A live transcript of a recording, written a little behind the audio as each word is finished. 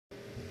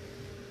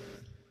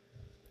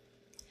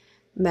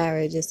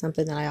Marriage is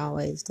something that I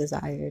always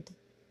desired.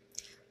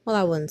 Well,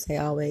 I wouldn't say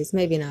always,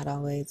 maybe not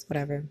always,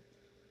 whatever.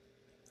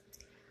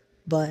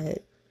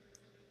 But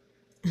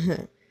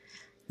it's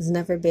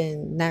never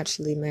been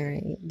naturally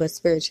married, but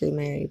spiritually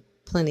married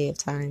plenty of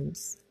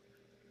times.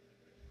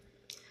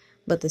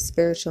 But the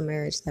spiritual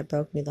marriage that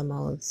broke me the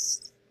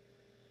most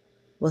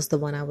was the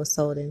one I was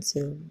sold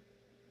into.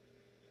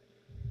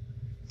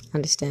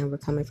 Understand, we're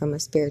coming from a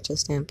spiritual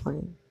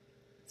standpoint.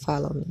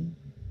 Follow me.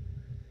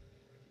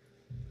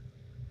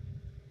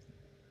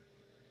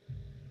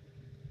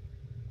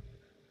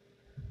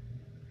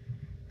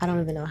 I don't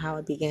even know how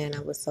it began. I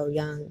was so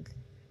young.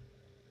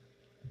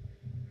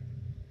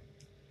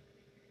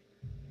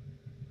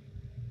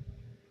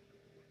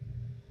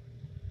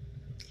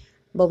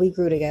 But we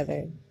grew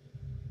together,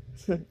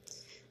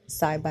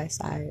 side by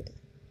side.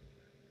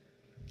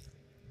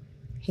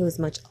 He was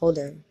much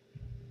older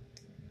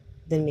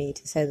than me,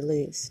 to say the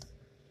least.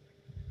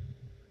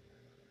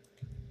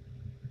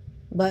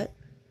 But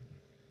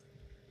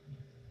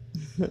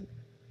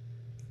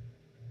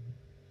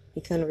he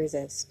couldn't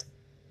resist.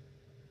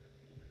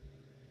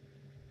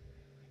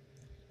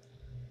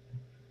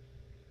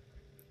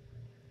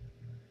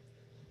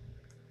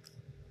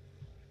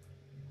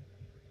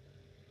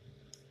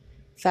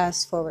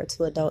 Fast forward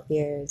to adult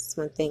years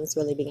when things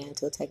really began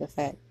to take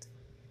effect.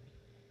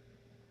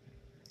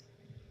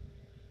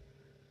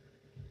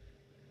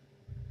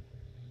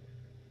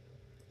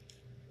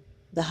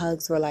 The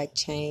hugs were like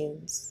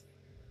chains.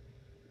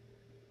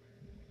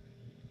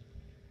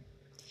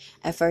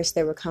 At first,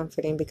 they were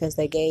comforting because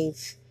they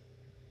gave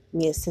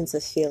me a sense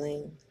of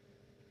feeling.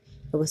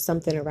 It was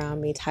something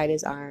around me, tight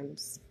as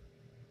arms,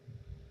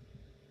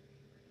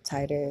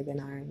 tighter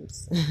than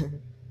arms.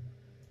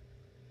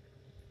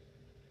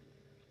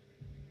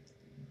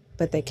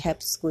 But they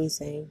kept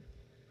squeezing,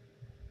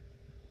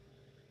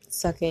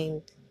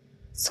 sucking,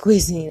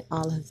 squeezing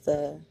all of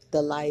the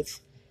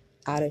life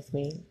out of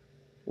me,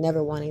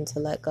 never wanting to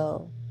let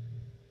go.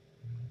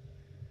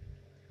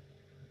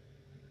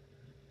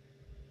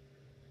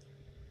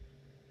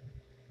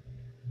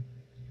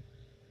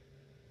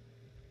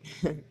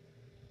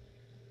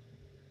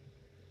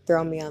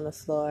 Throw me on the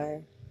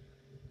floor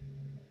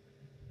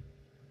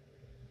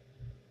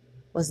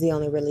was the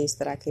only release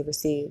that I could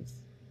receive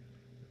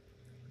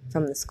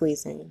from the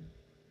squeezing.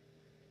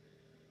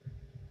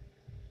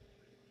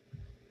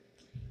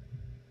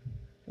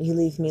 You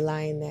leave me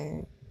lying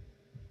there,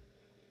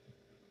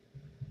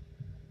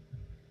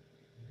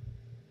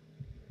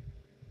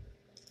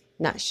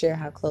 not sure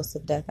how close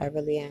of death I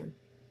really am.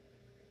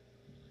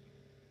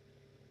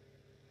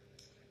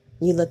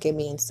 You look at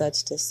me in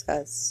such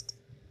disgust,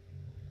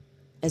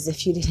 as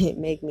if you didn't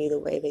make me the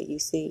way that you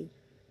see.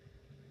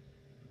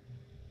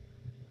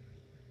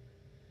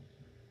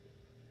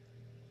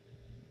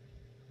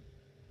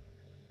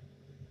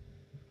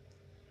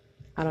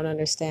 I don't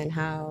understand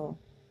how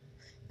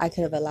I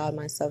could have allowed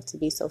myself to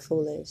be so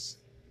foolish,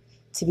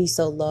 to be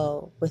so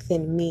low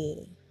within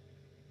me,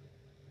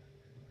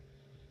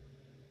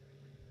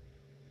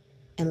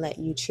 and let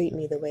you treat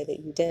me the way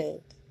that you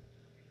did.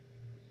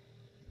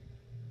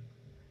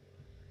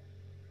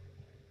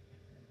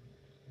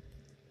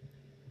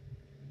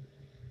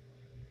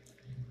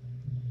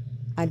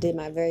 I did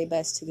my very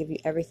best to give you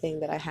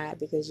everything that I had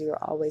because you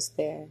were always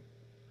there.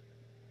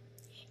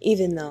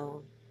 Even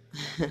though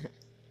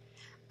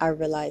I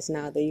realize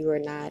now that you are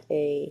not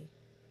a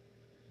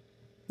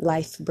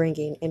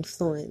life-bringing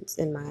influence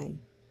in my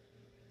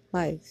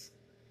life.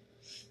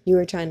 You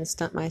were trying to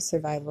stunt my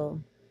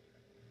survival,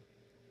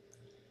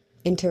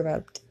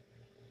 interrupt,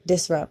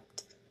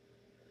 disrupt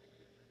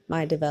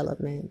my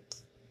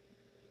development,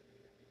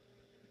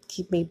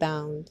 keep me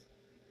bound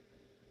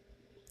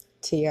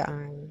to your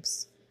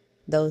arms,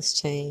 those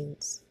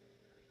chains,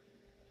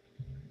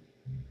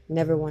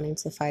 never wanting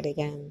to fight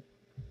again.